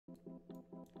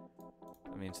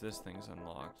means this thing's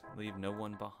unlocked. Leave no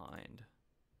one behind.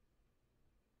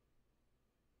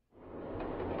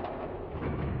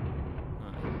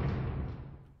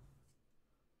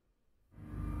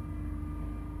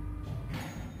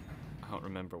 I don't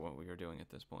remember what we were doing at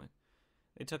this point.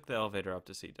 They took the elevator up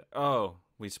to see... Oh,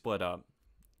 we split up.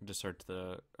 To start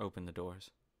to open the doors.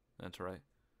 That's right.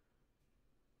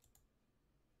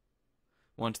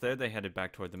 Once there, they headed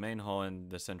back toward the main hall and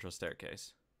the central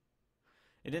staircase.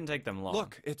 It didn't take them long.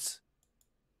 Look, it's...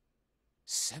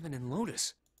 Seven and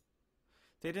Lotus.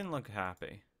 They didn't look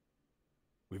happy.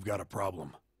 We've got a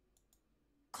problem.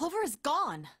 Clover is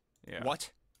gone. Yeah. What?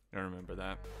 I remember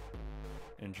that.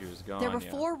 And she was gone, There were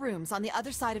yeah. 4 rooms on the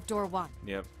other side of door 1.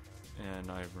 Yep.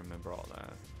 And I remember all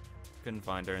that. Couldn't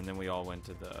find her, and then we all went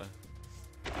to the...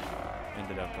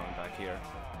 ended up going back here.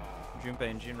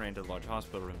 Junpei and Jun ran to the large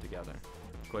hospital room together.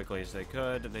 Quickly as they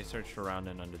could, they searched around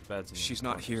and under the beds. And She's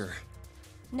not here.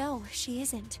 No, she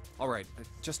isn't. Alright,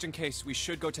 just in case, we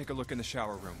should go take a look in the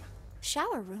shower room.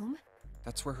 Shower room?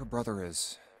 That's where her brother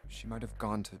is. She might have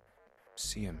gone to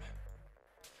see him.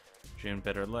 Jun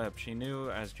bit her lip. She knew,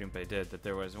 as Junpei did, that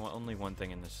there was only one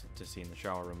thing in this to see in the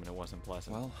shower room, and it wasn't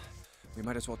pleasant. Well, we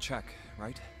might as well check,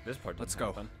 right? This part Let's didn't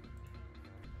go. happen.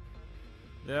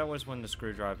 That was when the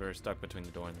screwdriver stuck between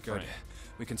the door and the Good. frame.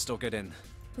 We can still get in.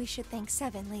 We should thank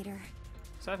Seven later.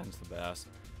 Seven's the best.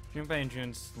 Junpei and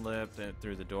Jun slipped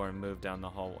through the door and moved down the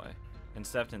hallway, and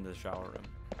stepped into the shower room.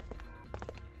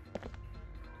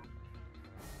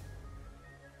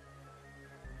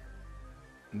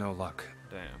 No luck.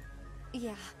 Damn.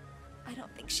 Yeah, I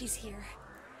don't think she's here.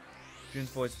 Jun's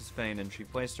voice was faint, and she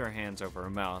placed her hands over her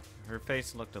mouth. Her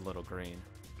face looked a little green.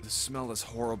 The smell is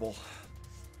horrible.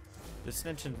 The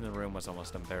stench in the room was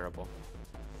almost unbearable.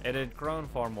 It had grown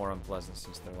far more unpleasant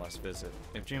since their last visit.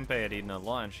 If Junpei had eaten a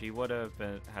lunch, he would have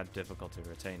had difficulty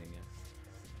retaining it.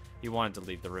 He wanted to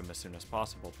leave the room as soon as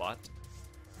possible, but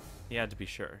he had to be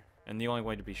sure. And the only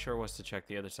way to be sure was to check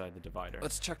the other side of the divider.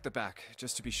 Let's check the back,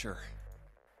 just to be sure.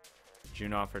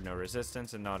 Jun offered no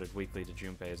resistance and nodded weakly to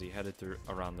Junpei as he headed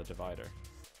around the divider.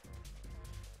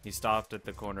 He stopped at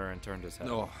the corner and turned his head.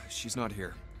 No, she's not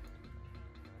here.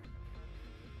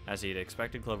 As he had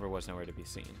expected, Clover was nowhere to be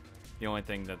seen. The only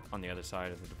thing that on the other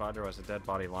side of the divider was a dead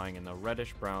body lying in a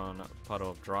reddish-brown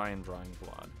puddle of dry and drying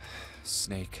blood.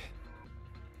 Snake.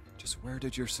 Just where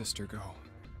did your sister go?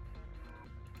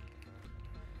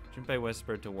 Junpei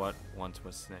whispered to what once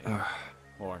was Snake.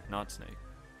 Or not Snake.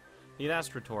 He'd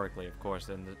asked rhetorically, of course,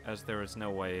 and as there was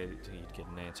no way he'd get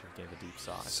an answer, he gave a deep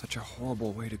sigh. Such a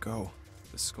horrible way to go.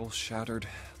 The skull shattered,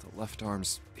 the left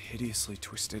arm's hideously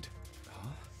twisted. Huh?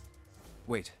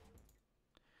 Wait.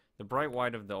 The bright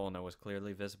white of the ulna was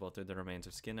clearly visible through the remains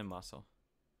of skin and muscle.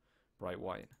 Bright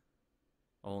white.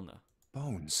 Ulna.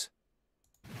 Bones.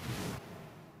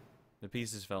 The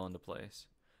pieces fell into place.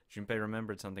 Junpei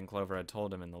remembered something Clover had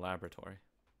told him in the laboratory.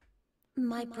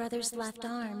 My brother's left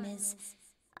arm is,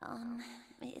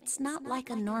 it's not like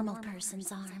a normal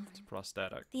person's arm. It's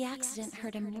prosthetic. The accident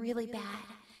hurt him really bad.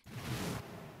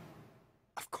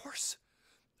 Of course.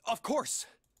 Of course.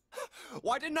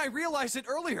 Why didn't I realize it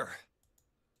earlier?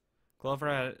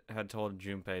 Clover had told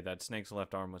Junpei that Snake's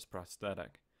left arm was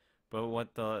prosthetic, but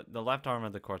what the left arm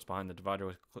of the corpse behind the divider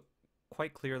was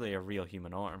quite clearly a real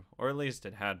human arm, or at least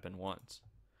it had been once.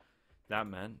 That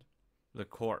meant the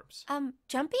corpse.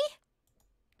 Jumpy?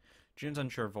 Jun's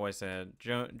unsure voice said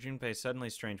Junpei's suddenly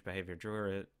strange behavior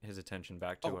drew his attention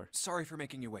back to her. Sorry for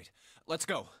making you wait. Let's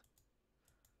go.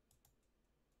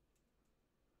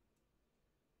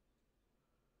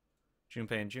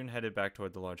 Junpei and Jun headed back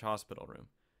toward the large hospital room.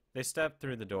 They stepped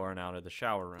through the door and out of the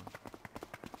shower room.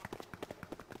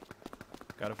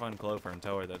 Gotta find Clover and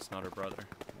tell her that's not her brother.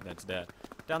 That's dead.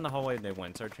 Down the hallway they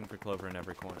went, searching for Clover in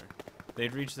every corner.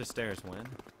 They'd reached the stairs when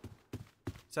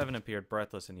Seven appeared,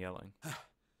 breathless and yelling.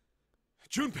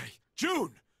 Junpei!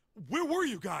 Jun! Where were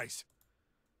you guys?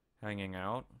 Hanging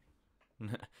out?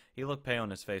 He looked pale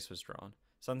and his face was drawn.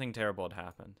 Something terrible had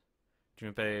happened.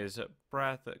 Junpei's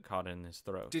breath caught in his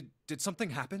throat. Did something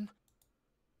happen?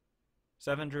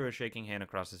 Seven drew a shaking hand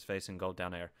across his face and gulped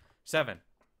down air. Seven,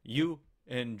 you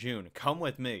and Jun, come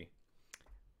with me.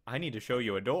 I need to show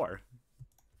you a door.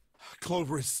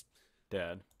 Clover is...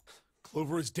 Dead.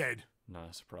 Clover is dead. Not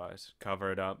a surprise.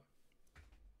 Cover it up.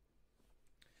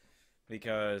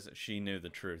 Because she knew the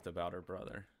truth about her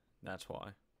brother. That's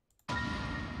why.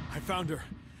 I found her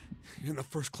in the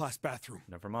first-class bathroom.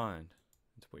 Never mind.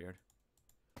 It's weird.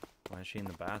 Why is she in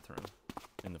the bathroom?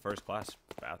 In the first-class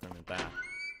bathroom at that.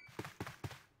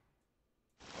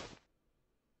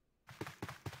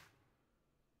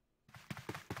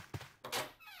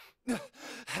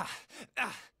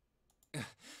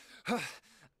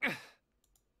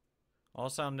 All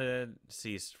sound had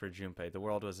ceased for Junpei. The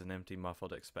world was an empty,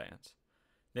 muffled expanse.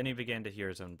 Then he began to hear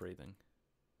his own breathing.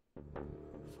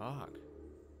 Fuck.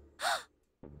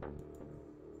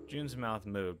 June's mouth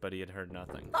moved, but he had heard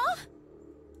nothing.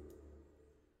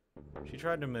 She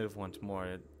tried to move once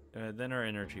more, then her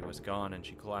energy was gone and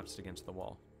she collapsed against the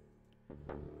wall.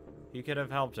 He could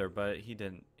have helped her, but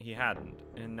he hadn't,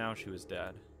 and now she was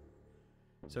dead.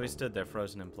 So he stood there,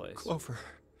 frozen in place. Clover.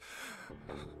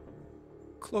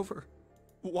 Clover.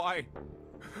 Why?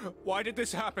 Why did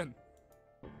this happen?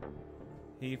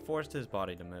 He forced his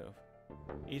body to move.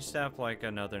 Each step like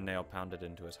another nail pounded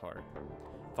into his heart.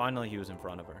 Finally, he was in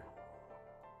front of her.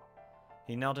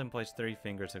 He knelt and placed 3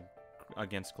 fingers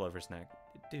against Clover's neck.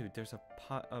 Dude, there's a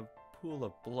pool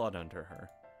of blood under her.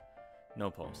 No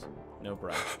pulse, no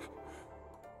breath.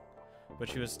 But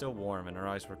she was still warm and her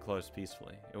eyes were closed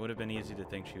peacefully. It would have been easy to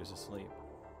think she was asleep.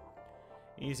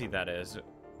 Easy, that is,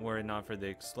 were it not for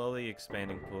the slowly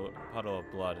expanding puddle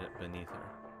of blood beneath her.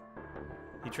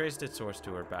 He traced its source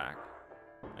to her back,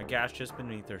 a gash just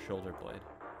beneath her shoulder blade.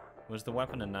 Was the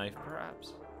weapon a knife,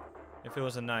 perhaps? If it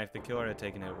was a knife, the killer had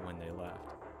taken it when they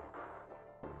left.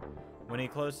 When he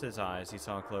closed his eyes, he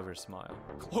saw Clover's smile.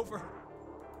 Clover!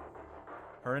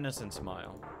 Her innocent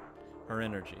smile. Her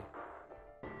energy.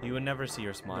 He would never see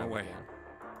her smile No way. again.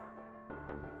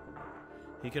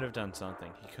 He could have done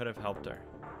something. He could have helped her.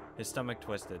 His stomach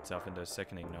twisted itself into a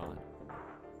sickening knot.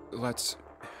 Let's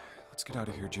get out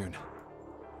of here, June.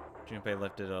 Junpei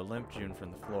lifted a limp June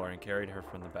from the floor and carried her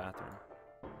from the bathroom.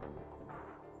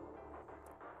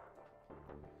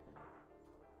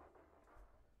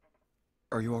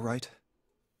 Are you alright?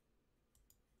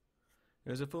 It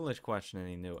was a foolish question and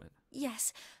he knew it.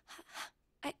 Yes,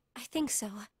 I think so.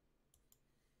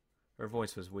 Her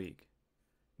voice was weak.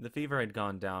 The fever had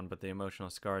gone down, but the emotional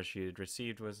scars she had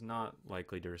received was not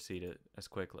likely to recede it as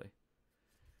quickly.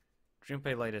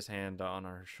 Junpei laid his hand on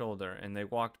her shoulder, and they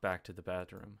walked back to the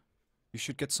bathroom. You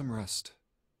should get some rest.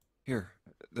 Here,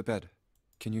 the bed.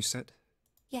 Can you sit?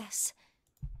 Yes.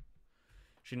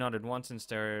 She nodded once and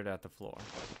stared at the floor.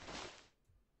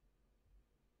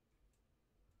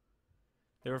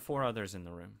 There were 4 others in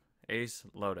the room. Ace,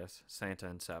 Lotus, Santa,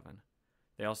 and Seven.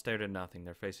 They all stared at nothing,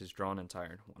 their faces drawn and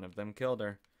tired. One of them killed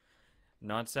her.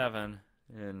 Not Seven,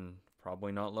 and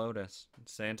probably not Lotus.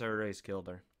 Santa or Ace killed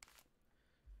her.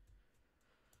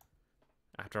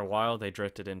 After a while, they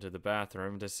drifted into the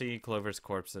bathroom to see Clover's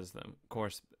corpse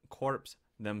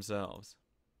themselves.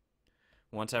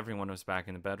 Once everyone was back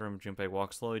in the bedroom, Junpei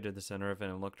walked slowly to the center of it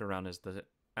and looked around as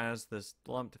the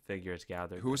slumped figures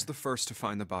gathered. Who was the first to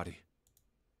find the body?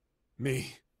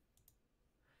 Me.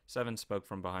 Seven spoke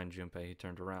from behind Junpei. He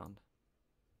turned around.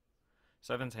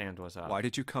 Seven's hand was up. Why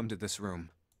did you come to this room?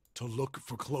 To look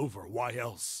for Clover. Why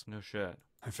else? No shit.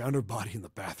 I found her body in the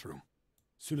bathroom.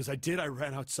 As soon as I did, I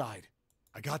ran outside.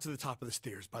 I got to the top of the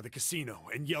stairs by the casino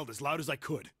and yelled as loud as I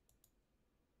could.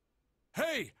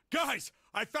 Hey, guys!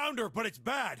 I found her, but it's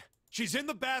bad! She's in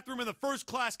the bathroom in the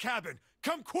first-class cabin!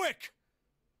 Come quick!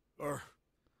 Or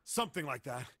something like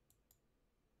that.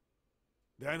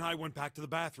 Then I went back to the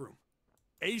bathroom.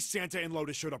 Ace, Santa, and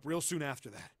Lotus showed up real soon after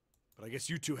that. But I guess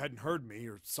you two hadn't heard me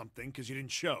or something because you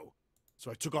didn't show.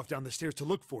 So I took off down the stairs to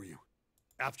look for you.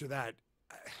 After that,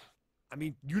 I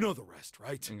mean, you know the rest,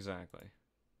 right? Exactly.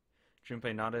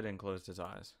 Junpei nodded and closed his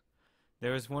eyes.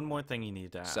 There was one more thing he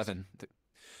needed to ask. Seven,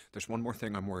 there's one more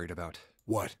thing I'm worried about.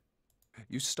 What?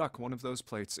 You stuck one of those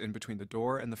plates in between the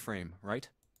door and the frame, right?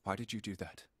 Why did you do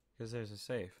that? Because there's a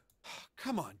safe.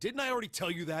 Come on, didn't I already tell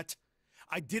you that?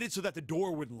 I did it so that the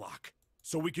door wouldn't lock.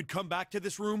 So we could come back to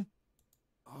this room?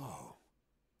 Oh.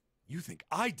 You think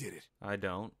I did it? I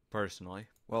don't, personally.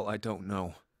 Well, I don't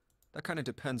know. That kind of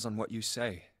depends on what you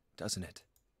say, doesn't it?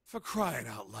 For crying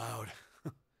out loud.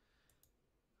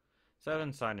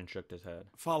 Seven sighed and shook his head.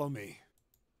 Follow me.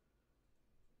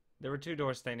 There were 2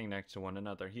 doors standing next to one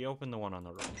another. He opened the one on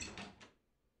the right.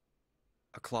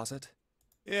 A closet?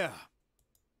 Yeah.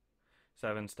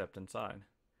 Seven stepped inside.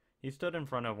 He stood in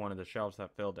front of one of the shelves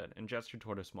that filled it and gestured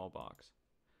toward a small box.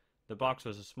 The box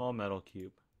was a small metal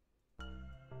cube.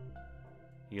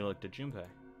 He looked at Junpei.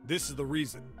 This is the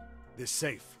reason. This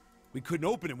safe. We couldn't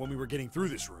open it when we were getting through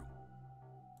this room.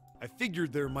 I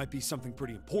figured there might be something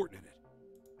pretty important in it.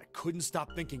 I couldn't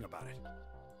stop thinking about it.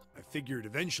 I figured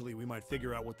eventually we might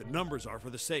figure out what the numbers are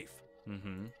for the safe.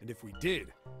 Mm-hmm. And if we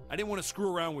did, I didn't want to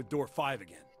screw around with door 5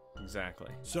 again. Exactly.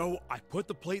 So I put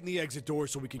the plate in the exit door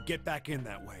so we could get back in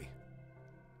that way.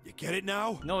 You get it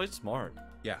now? No, it's smart.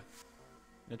 Yeah.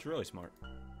 It's really smart.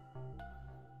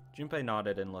 Junpei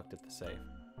nodded and looked at the safe.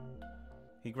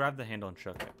 He grabbed the handle and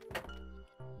shook it.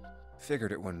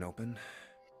 Figured it wouldn't open.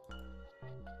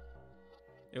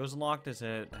 It was locked as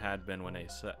it had been when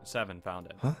Seven found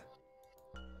it. Huh?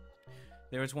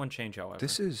 There was one change, however.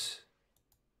 This is...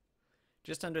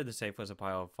 Just under the safe was a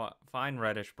pile of fine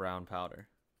reddish-brown powder.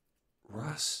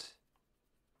 rust.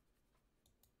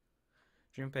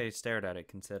 Junpei stared at it,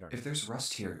 considering. If there's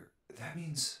rust here, that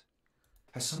means...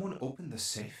 Has someone opened the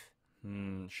safe?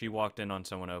 She walked in on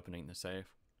someone opening the safe.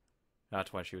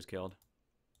 That's why she was killed.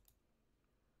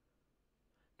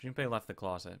 Junpei left the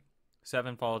closet.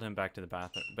 Seven followed him back to the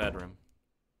bedroom.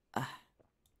 Huh?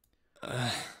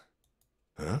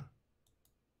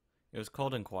 It was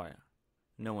cold and quiet.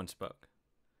 No one spoke.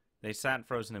 They sat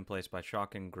frozen in place by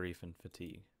shock and grief and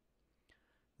fatigue.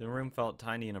 The room felt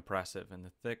tiny and oppressive, and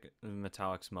the thick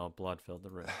metallic smell of blood filled the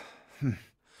room.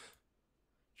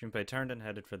 Junpei turned and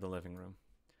headed for the living room.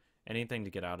 Anything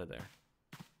to get out of there.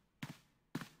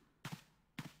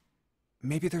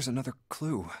 Maybe there's another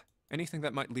clue. Anything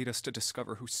that might lead us to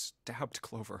discover who stabbed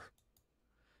Clover.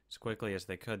 As quickly as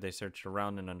they could, they searched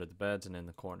around and under the beds and in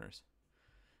the corners.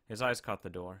 His eyes caught the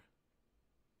door.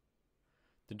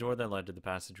 The door that led to the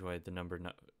passageway, door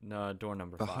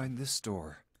number 5. Behind this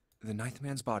door. The ninth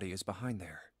man's body is behind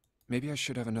there. Maybe I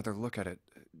should have another look at it,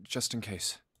 just in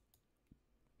case.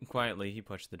 Quietly, he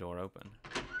pushed the door open.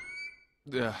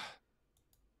 Ugh.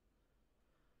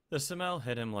 The smell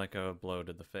hit him like a blow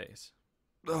to the face.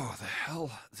 Oh, the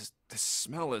hell? This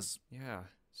smell is... Yeah,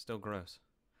 still gross.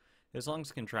 His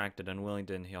lungs contracted, unwilling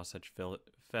to inhale such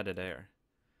fetid air.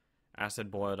 Acid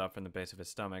boiled up from the base of his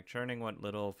stomach, churning what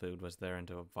little food was there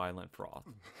into a violent froth.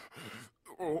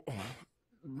 Oh.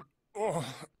 Oh.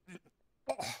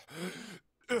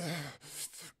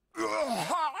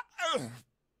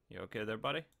 You okay there,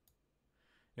 buddy?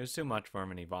 It was too much for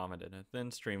him and he vomited. A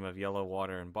thin stream of yellow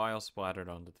water and bile splattered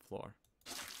onto the floor.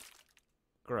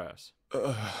 Gross.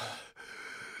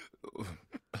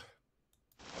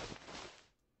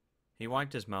 He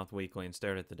wiped his mouth weakly and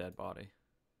stared at the dead body.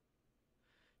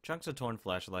 Chunks of torn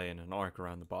flesh lay in an arc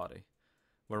around the body.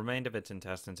 What remained of its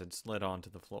intestines had slid onto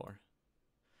the floor.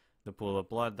 The pool of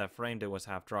blood that framed it was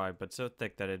half dry, but so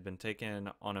thick that it had been taken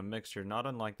on a mixture not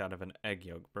unlike that of an egg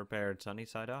yolk prepared sunny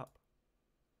side up.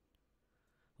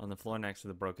 On the floor next to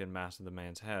the broken mass of the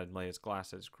man's head lay his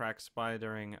glasses, cracks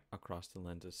spidering across the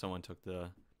lenses. Someone took the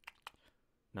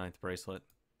 9th bracelet.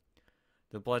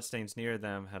 The bloodstains near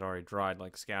them had already dried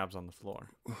like scabs on the floor.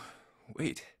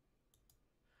 Wait.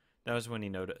 That was when he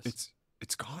noticed.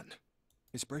 It's gone.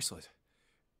 His bracelet.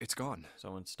 It's gone.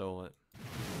 Someone stole it.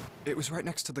 It was right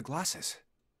next to the glasses.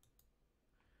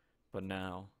 But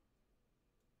now,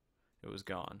 it was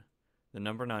gone. The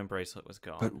number 9 bracelet was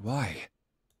gone. But why?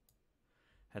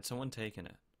 Had someone taken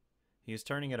it? He was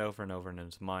turning it over and over in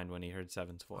his mind when he heard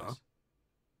Seven's voice. Huh?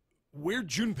 Where'd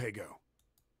Junpei go?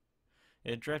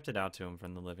 It drifted out to him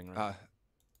from the living room.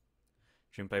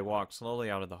 Junpei walked slowly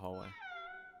out of the hallway.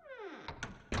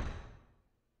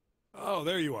 Oh,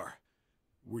 there you are.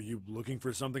 Were you looking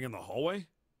for something in the hallway?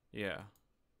 Yeah.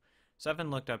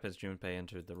 Seven looked up as Junpei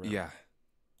entered the room. Yeah.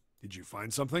 Did you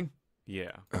find something?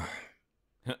 Yeah.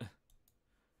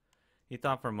 He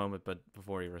thought for a moment, but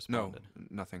before he responded. No,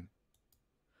 nothing.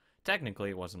 Technically,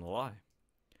 it wasn't a lie.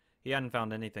 He hadn't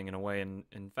found anything in a way, and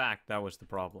in fact, that was the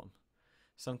problem.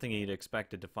 Something he'd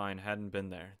expected to find hadn't been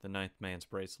there, the 9th man's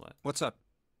bracelet. What's up?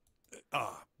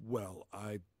 Well,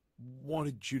 I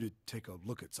wanted you to take a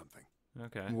look at something.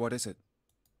 Okay. What is it?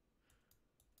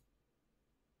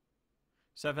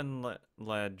 Seven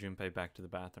led Junpei back to the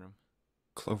bathroom.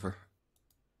 Clover.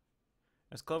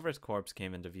 As Clover's corpse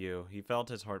came into view, he felt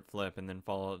his heart flip and then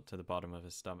fall to the bottom of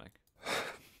his stomach.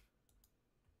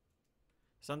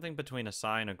 Something between a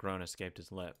sigh and a groan escaped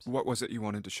his lips. What was it you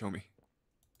wanted to show me?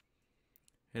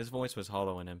 His voice was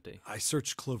hollow and empty. I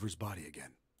searched Clover's body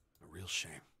again. A real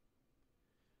shame.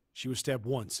 She was stabbed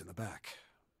once in the back,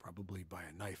 probably by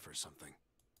a knife or something.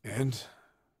 And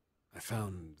I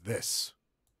found this.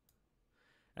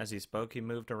 As he spoke, he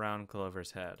moved around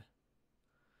Clover's head.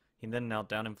 He then knelt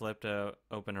down and flipped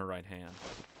open her right hand.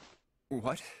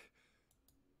 What?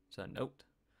 It's a note.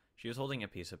 She was holding a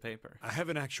piece of paper. I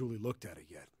haven't actually looked at it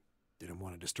yet. Didn't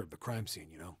want to disturb the crime scene,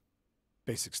 you know?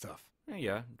 Basic stuff.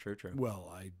 Yeah, true.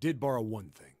 Well, I did borrow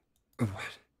one thing.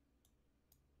 What?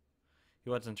 He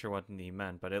wasn't sure what he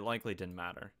meant, but it likely didn't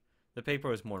matter. The paper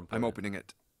was more important. I'm opening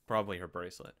it. Probably her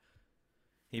bracelet.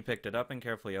 He picked it up and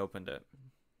carefully opened it.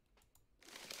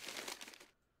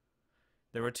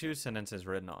 There were 2 sentences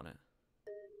written on it.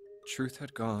 Truth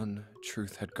had gone,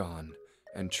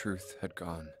 and truth had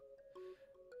gone.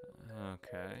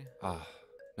 Okay.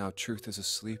 Now truth is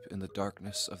asleep in the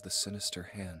darkness of the sinister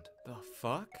hand. The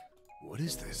fuck? What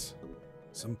is this?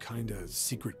 Some kind of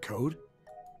secret code?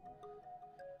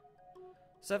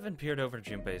 Seven peered over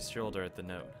Junpei's shoulder at the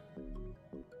note.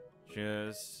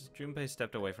 Junpei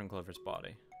stepped away from Clover's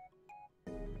body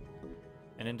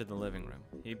and into the living room.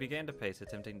 He began to pace,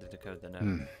 attempting to decode the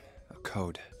note. A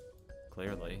code.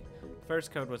 Clearly, the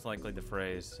first code was likely the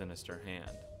phrase "sinister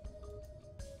hand."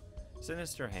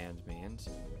 Sinister hand means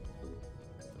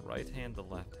the right hand, the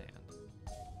left hand.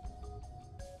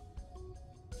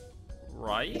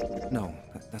 Right? No,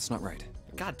 that's not right.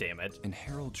 God damn it. In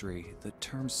heraldry, the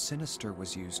term sinister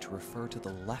was used to refer to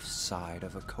the left side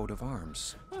of a coat of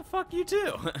arms. Well, fuck you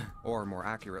too. Or more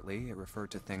accurately, it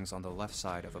referred to things on the left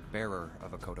side of a bearer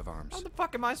of a coat of arms. How the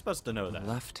fuck am I supposed to know The that?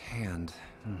 left hand.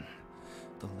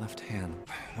 The left hand.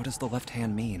 What does the left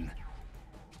hand mean?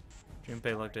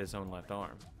 Junpei looked at his own left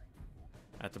arm,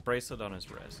 at the bracelet on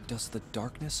his wrist. Does the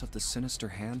darkness of the sinister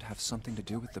hand have something to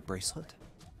do with the bracelet?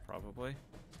 Probably.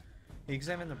 He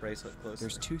examined the bracelet closely.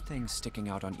 There's two things sticking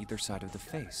out on either side of the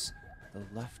face. The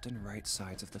left and right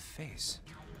sides of the face.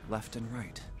 Left and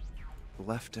right.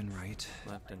 Left and right.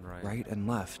 Left and right. Right and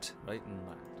left. Right and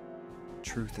left.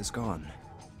 Truth is gone.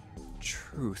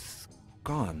 Truth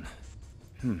gone.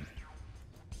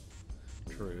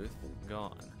 Truth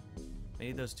gone.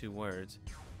 Maybe those two words.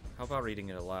 How about reading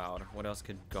it aloud? What else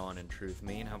could gone and truth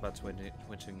mean? How about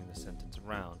switching the sentence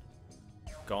around?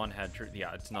 Gone had truth.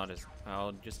 Yeah, it's not as.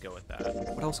 I'll just go with that.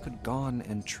 What else could gone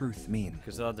and truth mean?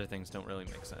 Because the other things don't really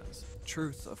make sense.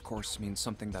 Truth, of course, means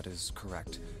something that is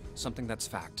correct. Something that's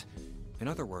fact. In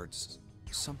other words,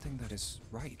 something that is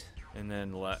right. And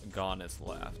then gone is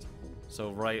left.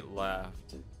 So right,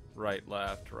 left, right,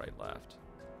 left, right, left.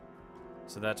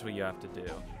 So that's what you have to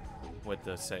do with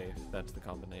the save. That's the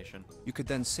combination. You could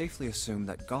then safely assume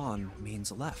that gone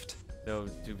means left. Though,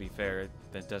 to be fair,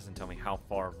 that doesn't tell me how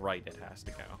far right it has to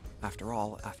go. After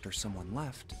all, after someone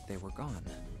left, they were gone.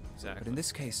 Exactly. But in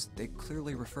this case, they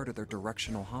clearly refer to their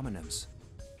directional homonyms.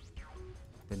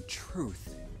 Then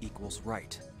truth equals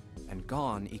right, and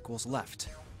gone equals left.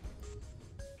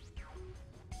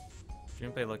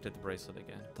 Junpei looked at the bracelet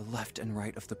again. The left and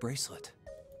right of the bracelet.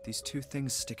 These two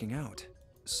things sticking out.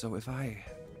 So if I...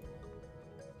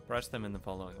 Press them in the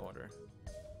following order.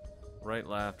 Right,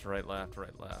 left, right, left,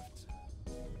 right, left.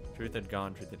 Truth had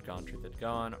gone, truth had gone, truth had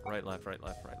gone. Right, left, right,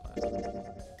 left, right, left.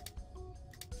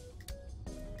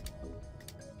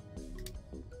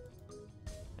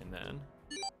 And then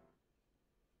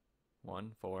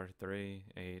 1, 4, 3,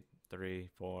 8, 3,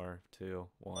 4, 2,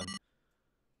 1.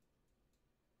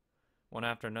 One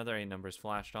after another, 8 numbers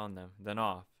flashed on them, then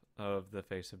off of the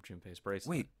face of Junpei's bracelet.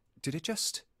 Wait, did it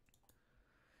just...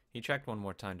 He checked one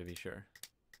more time to be sure.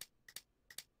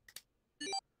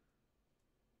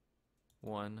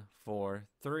 1, 4,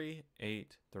 3,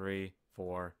 8, 3,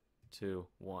 4, 2,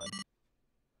 1.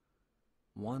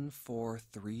 1, 4,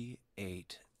 3,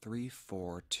 8, 3,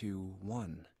 4, 2,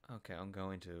 1. Okay, I'm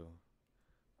going to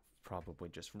probably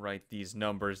just write these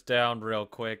numbers down real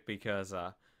quick because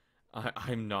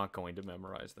I'm not going to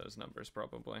memorize those numbers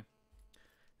probably.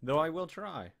 Though I will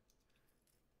try.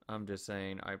 I'm just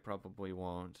saying I probably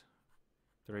won't.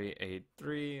 3, 8,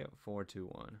 3, 4, 2,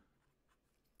 1.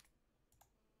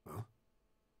 Huh?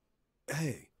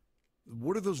 Hey,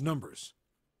 what are those numbers?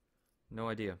 No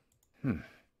idea. Junpei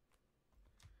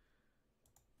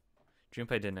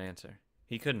didn't answer.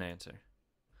 He couldn't answer.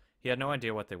 He had no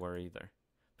idea what they were either.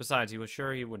 Besides, he was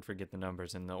sure he would forget the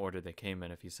numbers in the order they came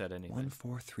in if he said anything. 1,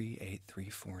 4, 3, 8, 3,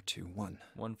 4, 2, 1.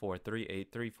 1, 4, 3,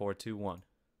 8, 3, 4, 2, 1.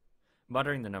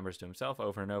 Muttering the numbers to himself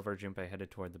over and over, Junpei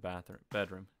headed toward the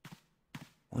bedroom.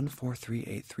 1, 4, 3,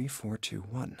 8, 3, 4, 2,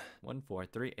 1. 1, 4,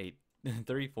 3, 8,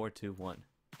 3, 4, 2, 1.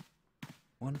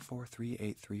 1, 4, 3,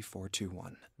 8, 3, 4, 2,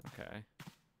 1. Okay.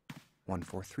 1,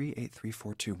 4, 3, 8, 3,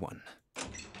 4, 2, 1.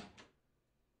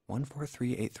 1, 4,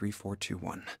 3, 8, 3, 4, 2,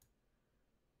 1.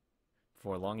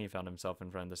 Before long, he found himself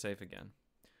in front of the safe again.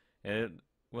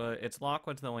 Its lock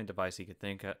was the only device he could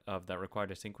think of that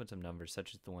required a sequence of numbers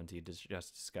such as the ones he had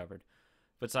just discovered.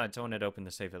 Besides, someone had opened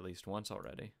the safe at least once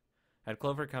already. Had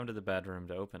Clover come to the bedroom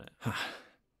to open it?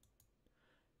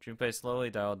 Junpei slowly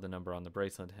dialed the number on the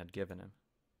bracelet had given him.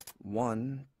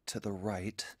 1 to the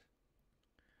right.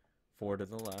 4 to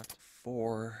the left.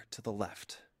 4 to the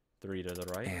left. 3 to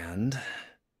the right. And...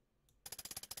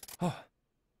 Oh.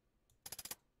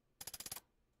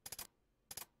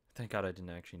 Thank God I didn't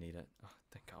actually need it. Oh,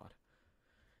 thank God.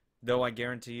 Though I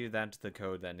guarantee you that's the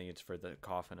code that needs for the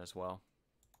coffin as well.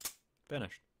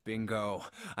 Finished. Bingo.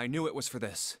 I knew it was for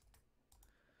this.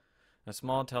 A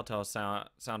small telltale sound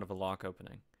of a lock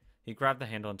opening. He grabbed the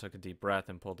handle and took a deep breath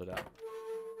and pulled it out.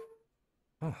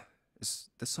 Oh, is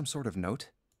this some sort of note?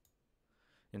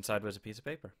 Inside was a piece of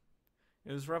paper.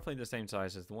 It was roughly the same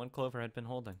size as the one Clover had been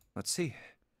holding. Let's see.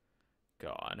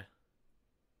 God.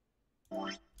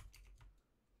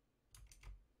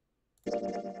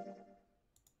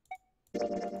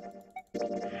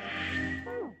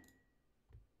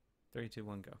 Three, two,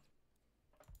 one, go.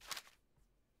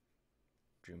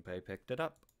 Junpei picked it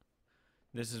up.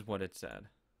 This is what it said.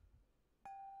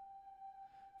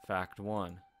 Fact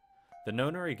 1. The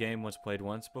nonary game was played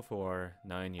once before,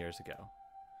 9 years ago.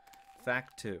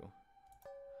 Fact 2.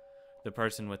 The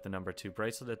person with the number 2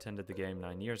 bracelet attended the game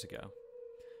 9 years ago.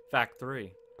 Fact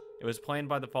 3. It was played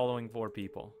by the following 4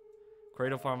 people.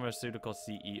 Cradle Pharmaceuticals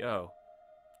CEO,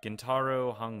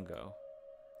 Gintaro Hongo.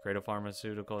 Cradle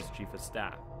Pharmaceuticals Chief of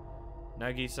Staff,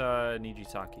 Nagisa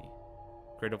Nijisaki.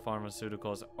 Cradle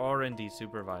Pharmaceuticals R&D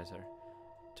Supervisor,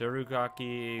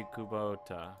 Terugaki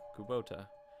Kubota.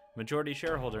 Majority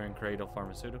shareholder in Cradle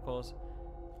Pharmaceuticals,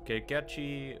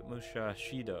 Kekechi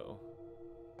Mushashido.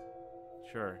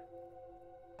 Sure.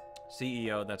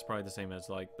 CEO, that's probably the same as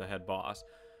like the head boss.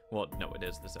 Well, no, it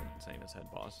is the same as head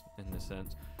boss in this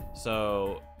sense.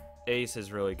 So, Ace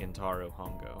is really Gintaro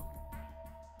Hongo.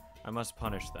 I must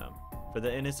punish them for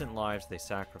the innocent lives they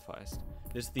sacrificed.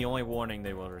 This is the only warning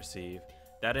they will receive.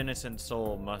 That innocent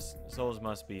souls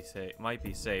might be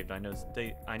saved.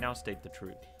 I now state the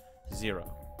truth. 0.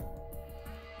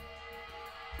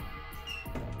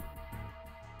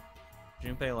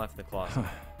 Junpei left the closet.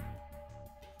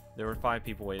 There were 5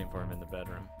 people waiting for him in the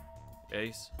bedroom.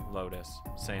 Ace, Lotus,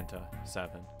 Santa,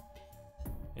 7.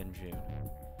 In June.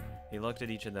 He looked at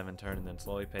each of them in turn and then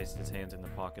slowly placed his hands in the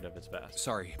pocket of his vest.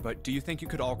 Sorry, but do you think you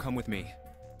could all come with me?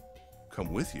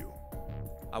 Come with you?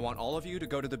 I want all of you to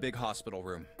go to the big hospital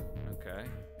room. Okay.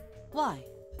 Why?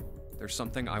 There's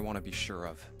something I want to be sure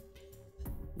of.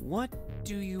 What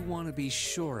do you want to be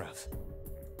sure of?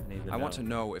 I want to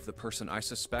know if the person I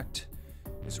suspect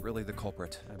is really the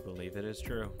culprit. I believe it is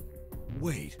true.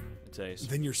 Wait, It's Ace.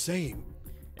 then you're saying...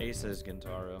 Ace is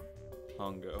Gintaro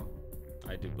Hongo.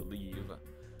 I do believe.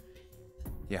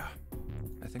 Yeah,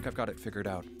 I think I've got it figured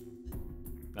out.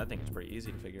 I think it's pretty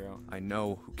easy to figure out. I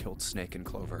know who killed Snake and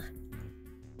Clover.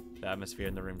 The atmosphere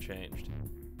in the room changed.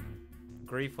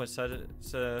 Grief was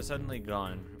suddenly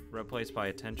gone, replaced by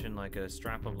a tension like a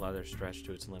strap of leather stretched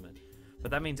to its limit.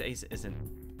 But that means Ace isn't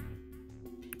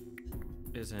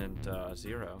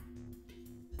Zero.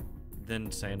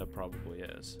 Then Santa probably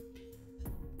is.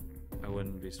 I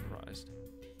wouldn't be surprised.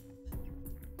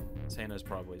 Santa's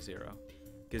probably Zero.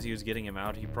 Because he was getting him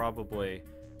out, he probably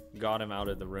got him out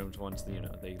of the rooms once,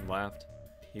 they left.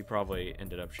 He probably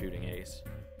ended up shooting Ace,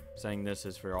 saying this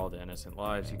is for all the innocent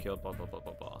lives you killed, blah blah blah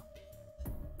blah blah.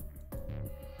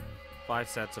 5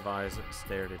 sets of eyes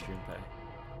stared at Junpei.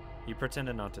 He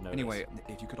pretended not to notice. Anyway,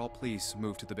 if you could all please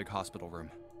move to the big hospital room.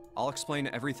 I'll explain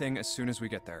everything as soon as we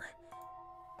get there.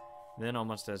 Then,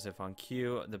 almost as if on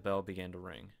cue, the bell began to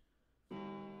ring.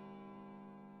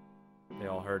 They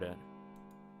all heard it.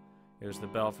 It was the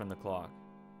bell from the clock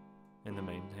in the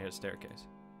main staircase.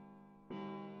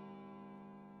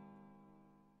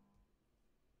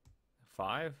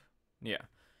 5? Yeah.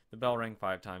 The bell rang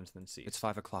 5 times, then ceased. It's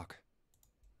 5 o'clock.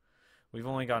 We've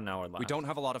only got an hour left. We don't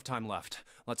have a lot of time left.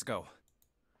 Let's go.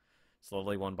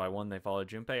 Slowly, one by one, they followed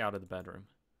Junpei out of the bedroom.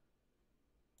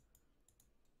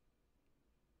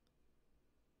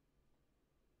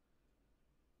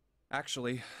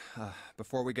 Actually,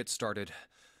 before we get started,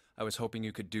 I was hoping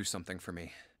you could do something for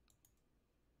me.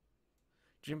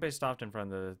 Junpei stopped in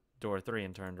front of the door 3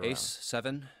 and turned around. Ace,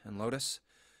 7, and Lotus,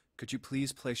 could you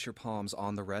please place your palms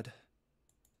on the red?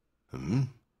 Hmm?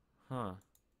 Huh.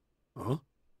 Huh?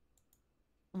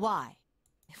 Why?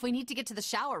 If we need to get to the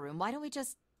shower room, why don't we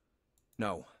just...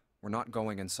 No, we're not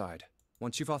going inside.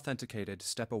 Once you've authenticated,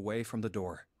 step away from the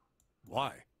door.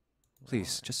 Why?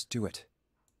 Please, just do it.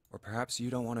 Or perhaps you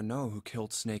don't want to know who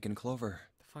killed Snake and Clover.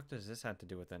 The fuck does this have to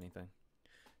do with anything?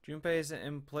 Junpei's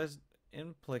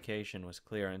implication was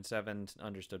clear, and 7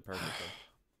 understood perfectly.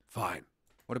 Fine.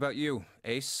 What about you,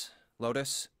 Ace?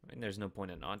 Lotus? I mean, there's no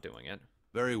point in not doing it.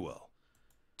 Very well.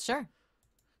 Sure.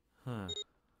 Huh.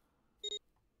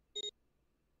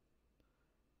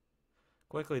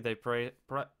 Quickly, they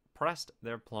pressed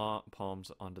their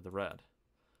palms onto the red.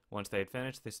 Once they had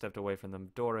finished, they stepped away from the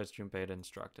door as Junpei had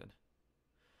instructed.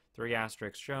 3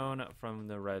 asterisks shown from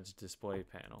the red's display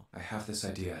panel. I have this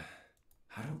idea.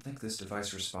 I don't think this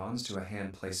device responds to a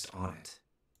hand placed on it.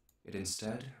 It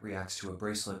instead reacts to a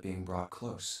bracelet being brought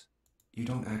close. You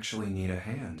don't actually need a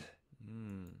hand.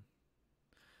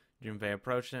 Junpei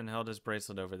approached it and held his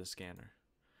bracelet over the scanner.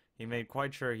 He made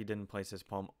quite sure he didn't place his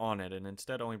palm on it and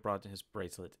instead only brought his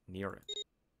bracelet near it.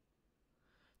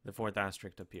 The 4th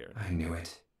asterisk appeared. I knew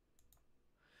it.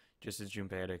 Just as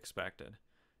Junpei had expected.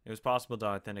 It was possible to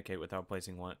authenticate without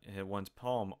placing one's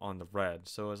palm on the red,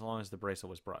 so as long as the bracelet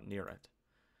was brought near it.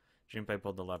 Junpei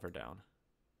pulled the lever down.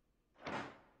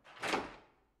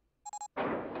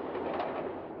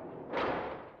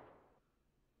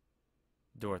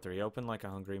 Door 3 opened like a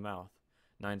hungry mouth.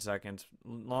 9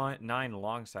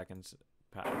 long seconds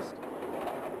passed.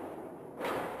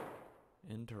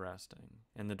 Interesting.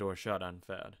 And the door shut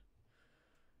unfed.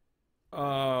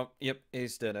 Yep,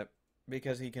 Ace did it.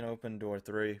 Because he can open door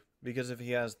 3. Because if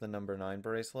he has the number 9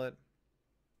 bracelet,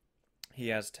 he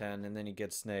has 10, and then he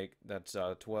gets Snake, that's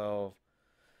 12,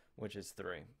 which is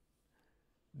 3.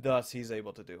 Thus, he's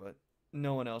able to do it.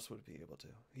 No one else would be able to.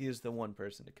 He is the one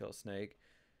person to kill Snake.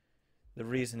 The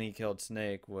reason he killed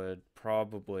Snake would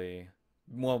probably...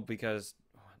 Well, because...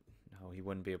 No, he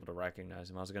wouldn't be able to recognize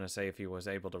him. I was going to say if he was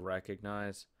able to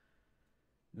recognize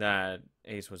that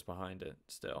Ace was behind it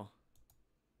still.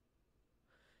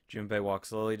 Junpei walked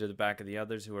slowly to the back of the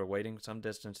others who were waiting some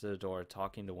distance to the door,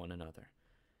 talking to one another.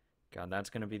 God, that's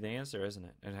going to be the answer, isn't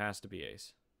it? It has to be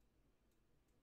Ace.